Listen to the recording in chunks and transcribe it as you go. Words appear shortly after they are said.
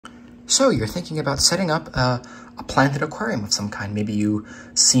So you're thinking about setting up a planted aquarium of some kind. Maybe you've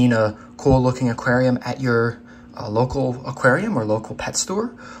seen a cool looking aquarium at your local aquarium or local pet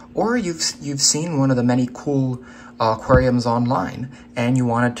store, or you've seen one of the many cool aquariums online and you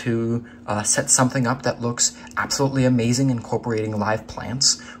wanted to set something up that looks absolutely amazing, incorporating live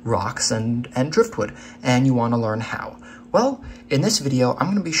plants, rocks, and driftwood, and you want to learn how. Well, in this video, I'm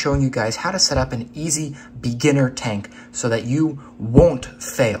going to be showing you guys how to set up an easy beginner tank so that you won't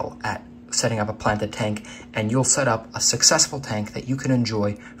fail at setting up a planted tank, and you'll set up a successful tank that you can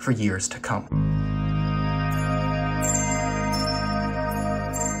enjoy for years to come.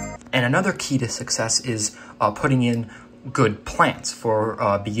 And another key to success is putting in good plants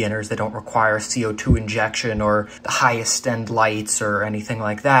for beginners that don't require CO2 injection or the highest end lights or anything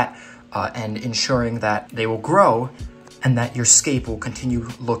like that, and ensuring that they will grow and that your scape will continue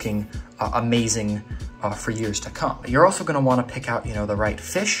looking amazing for years to come. You're also going to want to pick out, the right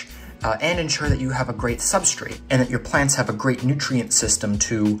fish and ensure that you have a great substrate and that your plants have a great nutrient system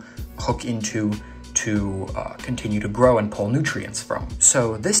to hook into to continue to grow and pull nutrients from.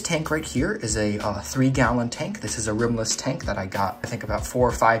 So this tank right here is a 3-gallon tank. This is a rimless tank that I got, I think, about 4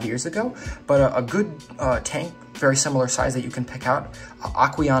 or 5 years ago, but a good tank, very similar size that you can pick out.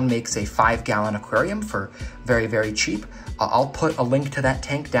 Aquarium makes a 5-gallon aquarium for very, very cheap. I'll put a link to that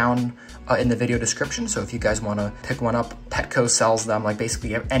tank down in the video description, so if you guys want to pick one up, Petco sells them. Like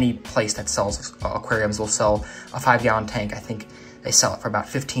basically any place that sells aquariums will sell a 5-gallon tank. I think they sell it for about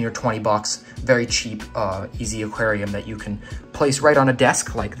 15 or 20 bucks. Very cheap, easy aquarium that you can place right on a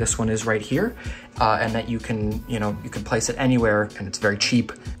desk, like this one is right here, and that you can, you can place it anywhere, and it's very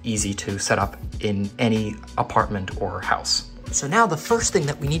cheap, easy to set up in any apartment or house. So now the first thing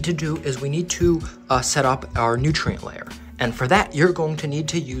that we need to do is we need to set up our nutrient layer. And for that, you're going to need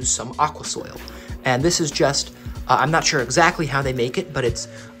to use some aqua soil. And this is just, I'm not sure exactly how they make it, but it's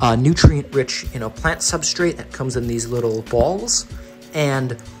nutrient-rich, plant substrate that comes in these little balls.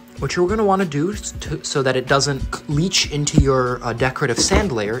 And what you're going to want to do so that it doesn't leach into your decorative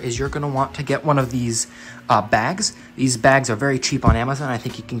sand layer is you're going to want to get one of these bags. These bags are very cheap on Amazon. I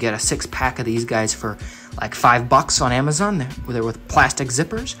think you can get a 6-pack of these guys for like $5 on Amazon. They're with plastic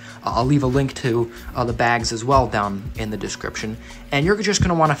zippers. I'll leave a link to the bags as well down in the description. And you're just going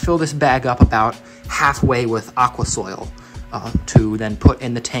to want to fill this bag up about halfway with aqua soil to then put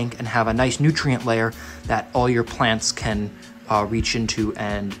in the tank and have a nice nutrient layer that all your plants can reach into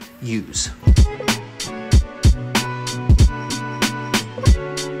and use.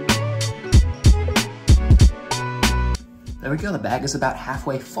 There we go, the bag is about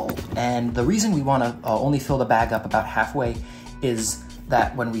halfway full. And the reason we want to only fill the bag up about halfway is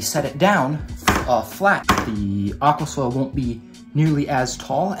that when we set it down flat, the aqua soil won't be nearly as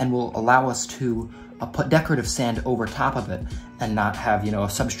tall and will allow us to put decorative sand over top of it and not have, a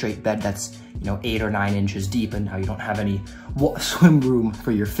substrate bed that's, 8 or 9 inches deep, and now you don't have any swim room for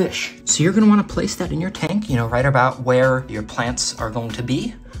your fish. So you're gonna wanna place that in your tank, right about where your plants are going to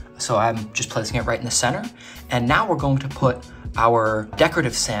be. So I'm just placing it right in the center. And now we're going to put our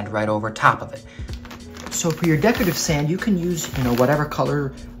decorative sand right over top of it. So for your decorative sand, you can use, whatever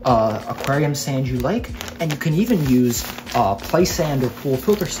color aquarium sand you like, and you can even use play sand or pool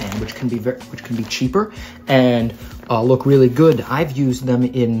filter sand, which can be cheaper and look really good. I've used them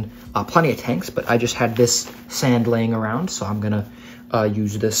in plenty of tanks, but I just had this sand laying around, so I'm gonna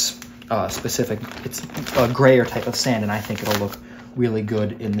use this specific. It's a grayer type of sand, and I think it'll look really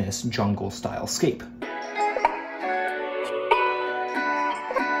good in this jungle style scape.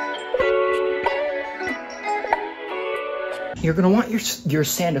 You're going to want your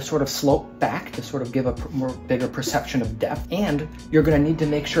sand to sort of slope back to sort of give a bigger perception of depth, and you're going to need to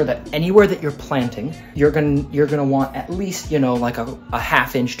make sure that anywhere that you're planting, you're going to want at least, like a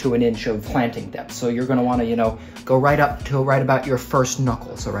 ½ inch to an inch of planting depth. So you're going to want to, go right up to right about your first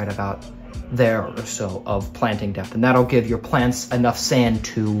knuckle, so right about there or so of planting depth, and that'll give your plants enough sand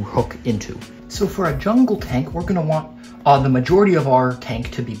to hook into. So for a jungle tank, we're going to want the majority of our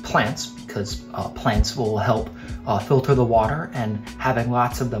tank to be plants, because plants will help filter the water, and having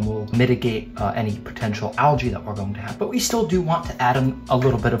lots of them will mitigate any potential algae that we're going to have. But we still do want to add a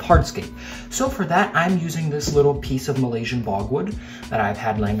little bit of hardscape. So for that, I'm using this little piece of Malaysian bogwood that I've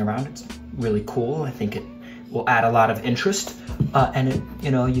had laying around. It's really cool. I think it will add a lot of interest, and it,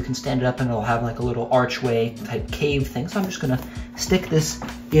 you can stand it up and it'll have like a little archway type cave thing. So I'm just gonna stick this,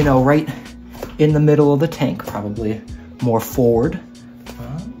 right in the middle of the tank, probably more forward.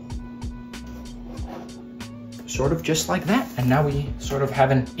 Sort of just like that. And now we sort of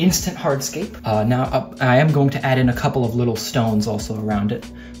have an instant hardscape. Now I am going to add in a couple of little stones also around it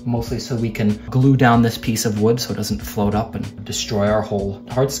mostly so we can glue down this piece of wood so it doesn't float up and destroy our whole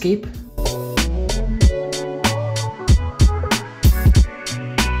hardscape.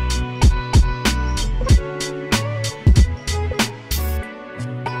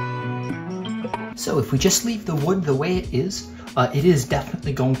 So if we just leave the wood the way it is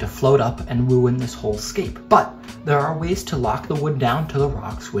definitely going to float up and ruin this whole scape. But there are ways to lock the wood down to the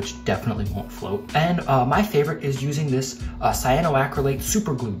rocks, which definitely won't float. And my favorite is using this cyanoacrylate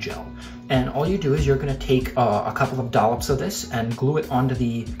super glue gel. And all you do is you're gonna take a couple of dollops of this and glue it onto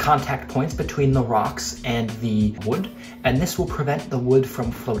the contact points between the rocks and the wood. And this will prevent the wood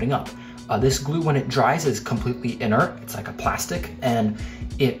from floating up. This glue, when it dries, is completely inert. It's like a plastic, and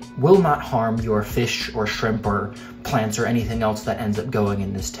it will not harm your fish or shrimp or plants or anything else that ends up going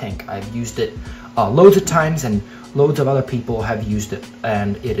in this tank. I've used it loads of times, and loads of other people have used it,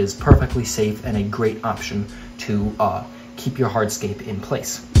 and it is perfectly safe and a great option to keep your hardscape in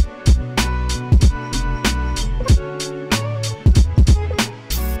place.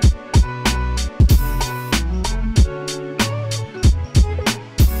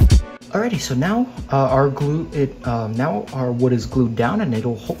 Alrighty, so now our wood is glued down, and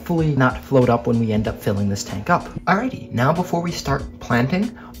it'll hopefully not float up when we end up filling this tank up. Alrighty, now before we start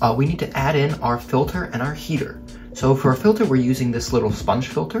planting, we need to add in our filter and our heater. So for a filter, we're using this little sponge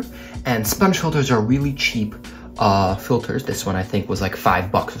filter, and sponge filters are really cheap filters. This one I think was like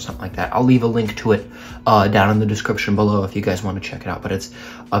 $5 or something like that. I'll leave a link to it down in the description below if you guys want to check it out. But it's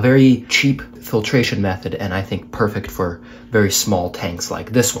a very cheap filtration method, and I think perfect for very small tanks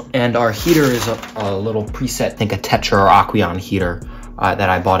like this one. And our heater is a little preset, I think a Tetra or Aquarium heater that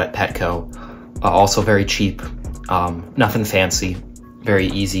I bought at Petco. Also very cheap, nothing fancy, very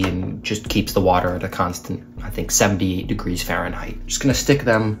easy, and just keeps the water at a constant, I think 78 degrees Fahrenheit. Just gonna stick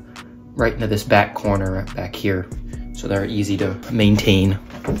them right into this back corner back here, so they're easy to maintain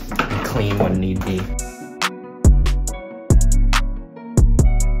and clean when need be.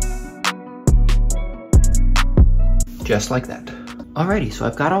 Just like that. Alrighty, so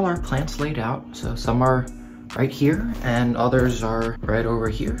I've got all our plants laid out. So some are right here and others are right over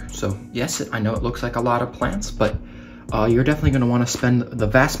here. So yes, I know it looks like a lot of plants, but you're definitely going to want to spend the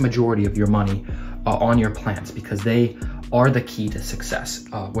vast majority of your money on your plants, because they are the key to success.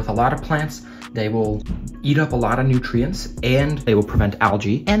 With a lot of plants, they will eat up a lot of nutrients, and they will prevent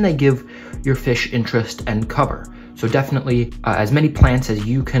algae, and they give your fish interest and cover. So definitely, as many plants as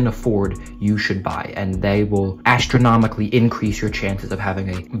you can afford, you should buy, and they will astronomically increase your chances of having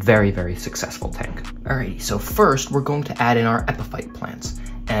a very, very successful tank. Alrighty, so first we're going to add in our epiphyte plants.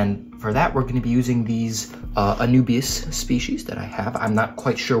 And for that, we're going to be using these Anubias species that I have. I'm not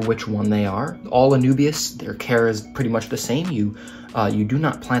quite sure which one they are. All Anubias, their care is pretty much the same. You do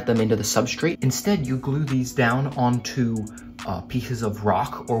not plant them into the substrate. Instead, you glue these down onto pieces of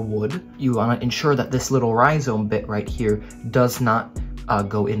rock or wood. You want to ensure that this little rhizome bit right here does not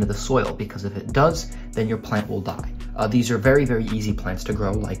go into the soil, because if it does, then your plant will die. These are very, very easy plants to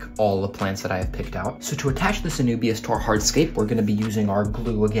grow, like all the plants that I have picked out. So to attach this Anubias to our hardscape, we're going to be using our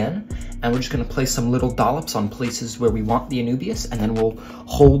glue again, and we're just going to place some little dollops on places where we want the Anubias, and then we'll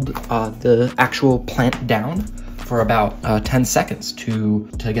hold the actual plant down for about 10 seconds to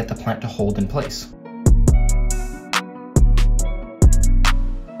get the plant to hold in place.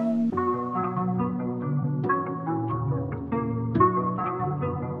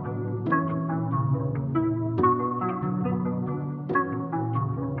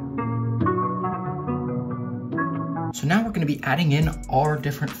 So now we're going to be adding in our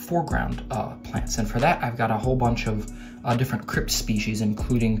different foreground plants, and for that I've got a whole bunch of different crypt species,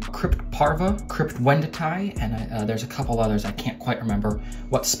 including Crypt Parva, Crypt Wendittii, and there's a couple others. I can't quite remember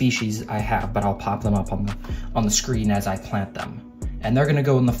what species I have, but I'll pop them up on the screen as I plant them. And they're going to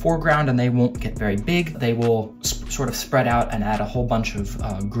go in the foreground, and they won't get very big. They will sort of spread out and add a whole bunch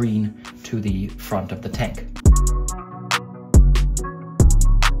of green to the front of the tank.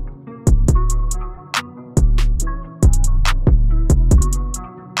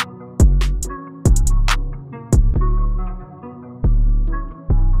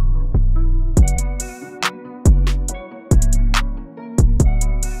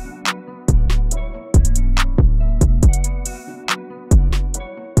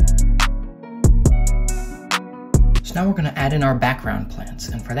 So now we're going to add in our background plants,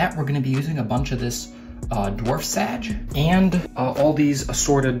 and for that we're going to be using a bunch of this Dwarf Sag and all these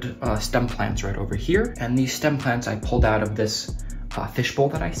assorted stem plants right over here. And these stem plants I pulled out of this fishbowl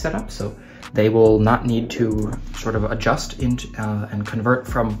that I set up, so they will not need to sort of adjust into and convert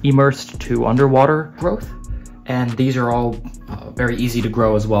from immersed to underwater growth. And these are all very easy to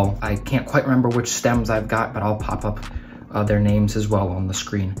grow as well. I can't quite remember which stems I've got, but I'll pop up their names as well on the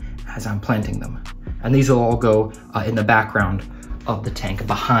screen as I'm planting them. And these will all go in the background of the tank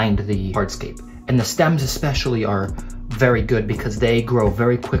behind the hardscape. And the stems especially are very good because they grow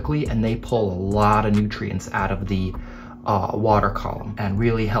very quickly and they pull a lot of nutrients out of the water column and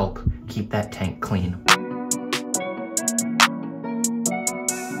really help keep that tank clean.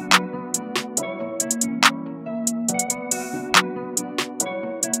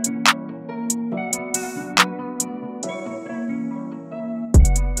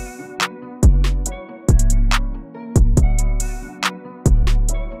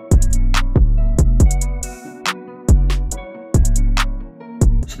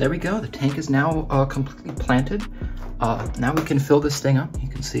 There we go, the tank is now completely planted. Now we can fill this thing up. You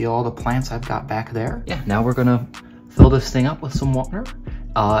can see all the plants I've got back there. Yeah, now we're gonna fill this thing up with some water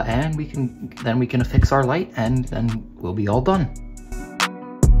and we can affix our light and then we'll be all done.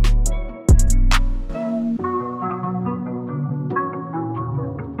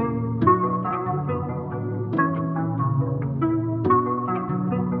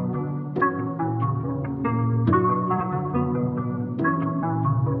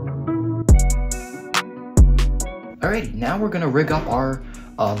 Alrighty, now we're gonna rig up our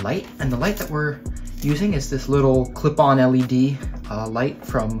light, and the light that we're using is this little clip-on LED light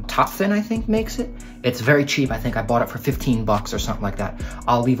from Topfin, I think makes it. It's very cheap. I think I bought it for 15 bucks or something like that.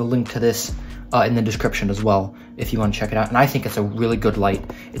 I'll leave a link to this in the description as well if you want to check it out. And I think it's a really good light.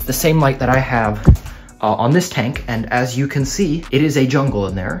 It's the same light that I have on this tank, and as you can see, it is a jungle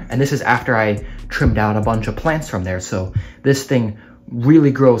in there. And this is after I trimmed out a bunch of plants from there. So this thing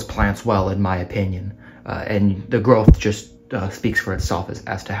really grows plants well, in my opinion. And the growth just speaks for itself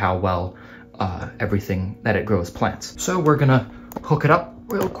as to how well everything that it grows plants. So we're gonna hook it up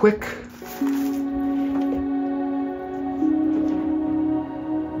real quick.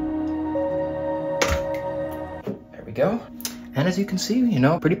 There we go. And as you can see, you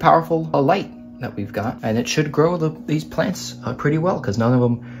know, pretty powerful light that we've got, and it should grow these plants pretty well because none of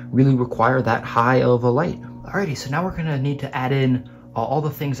them really require that high of a light. Alrighty, so now we're gonna need to add in all the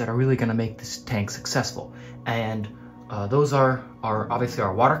things that are really going to make this tank successful, and those are obviously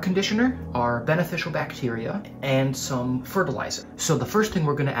our water conditioner, our beneficial bacteria, and some fertilizer. So the first thing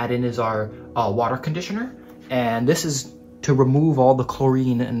we're going to add in is our water conditioner, and this is to remove all the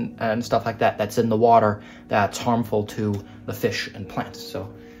chlorine and stuff like that that's in the water that's harmful to the fish and plants.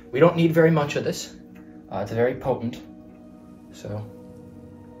 So we don't need very much of this. It's very potent, so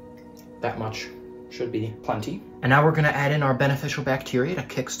that much should be plenty. And now we're gonna add in our beneficial bacteria to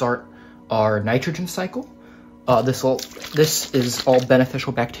kickstart our nitrogen cycle. This is all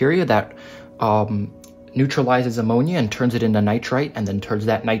beneficial bacteria that neutralizes ammonia and turns it into nitrite, and then turns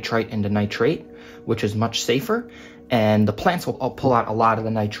that nitrite into nitrate, which is much safer. And the plants will pull out a lot of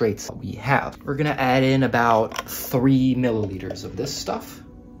the nitrates that we have. We're gonna add in about 3 milliliters of this stuff.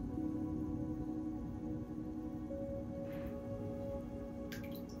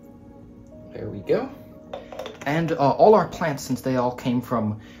 There we go. And all our plants, since they all came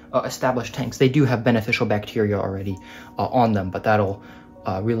from established tanks, they do have beneficial bacteria already on them, but that'll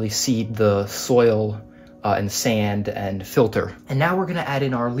really seed the soil and sand and filter. And now we're gonna add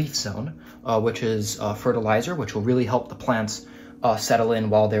in our leaf zone, which is fertilizer, which will really help the plants settle in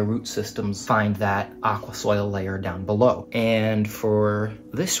while their root systems find that aqua soil layer down below. And for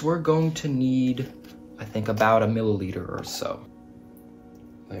this, we're going to need, I think, about 1 milliliter or so.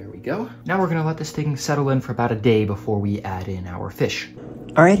 There we go. Now we're gonna let this thing settle in for about a day before we add in our fish.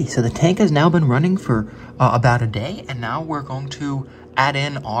 Alrighty, so the tank has now been running for about a day, and now we're going to add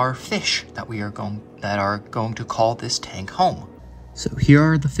in our fish that are going to call this tank home. So here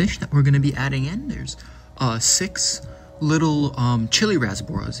are the fish that we're gonna be adding in. There's 6 little chili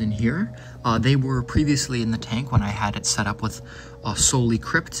rasboras in here. They were previously in the tank when I had it set up with solely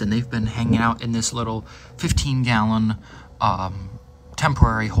crypts, and they've been hanging out in this little 15-gallon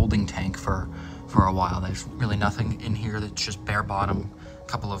temporary holding tank for a while. There's really nothing in here. That's just bare bottom, a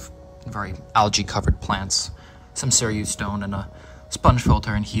couple of very algae covered plants, some Cereus stone, and a sponge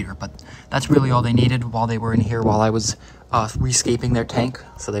filter and heater, but that's really all they needed while they were in here while I was rescaping their tank.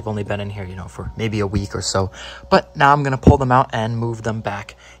 So they've only been in here, you know, for maybe a week or so. But now I'm gonna pull them out and move them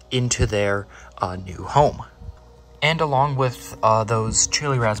back into their new home. And along with those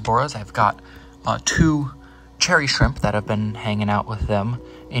chili rasboras, I've got 2 cherry shrimp that have been hanging out with them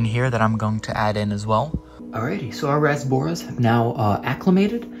in here that I'm going to add in as well. Alrighty, so our rasboras have now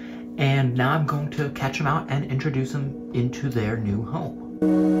acclimated, and now I'm going to catch them out and introduce them into their new home.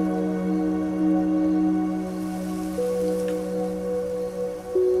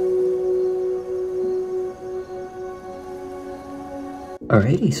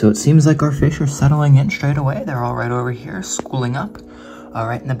 Alrighty, so it seems like our fish are settling in straight away. They're all right over here, schooling up,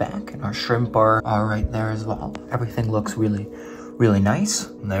 right in the back, and our shrimp are right there as well. Everything looks really, really nice.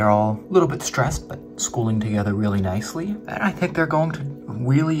 They're all a little bit stressed, but schooling together really nicely. And I think they're going to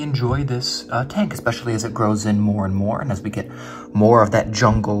really enjoy this tank, especially as it grows in more and more, and as we get more of that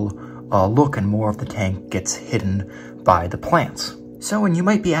jungle look and more of the tank gets hidden by the plants. So, and you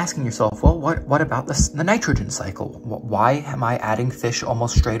might be asking yourself, well, what about the nitrogen cycle? Why am I adding fish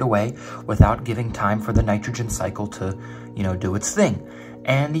almost straight away without giving time for the nitrogen cycle to, you know, do its thing?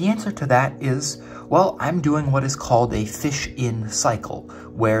 And the answer to that is, well, I'm doing what is called a fish-in cycle,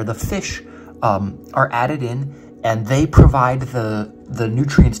 where the fish are added in and they provide the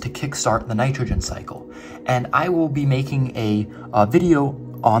nutrients to kickstart the nitrogen cycle. And I will be making a video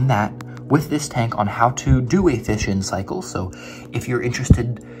on that with this tank on how to do a fish-in cycle. So if you're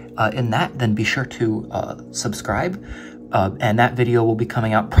interested in that, then be sure to subscribe. And that video will be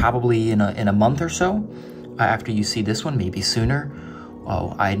coming out probably in a month or so after you see this one, maybe sooner.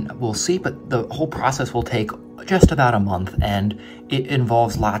 We'll see, but the whole process will take just about a month, and it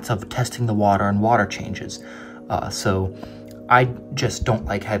involves lots of testing the water and water changes. So I just don't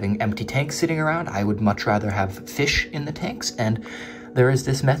like having empty tanks sitting around. I would much rather have fish in the tanks, and there is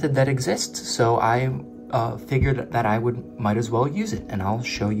this method that exists, so I figured that I might as well use it, and I'll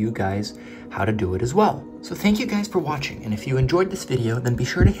show you guys how to do it as well. So thank you guys for watching, and if you enjoyed this video, then be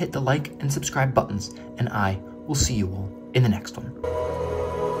sure to hit the like and subscribe buttons, and I will see you all in the next one.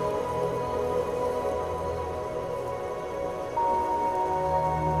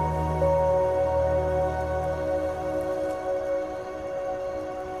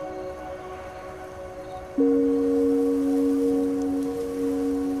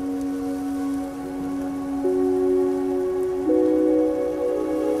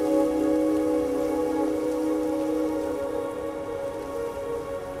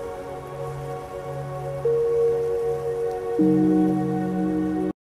 Thank you.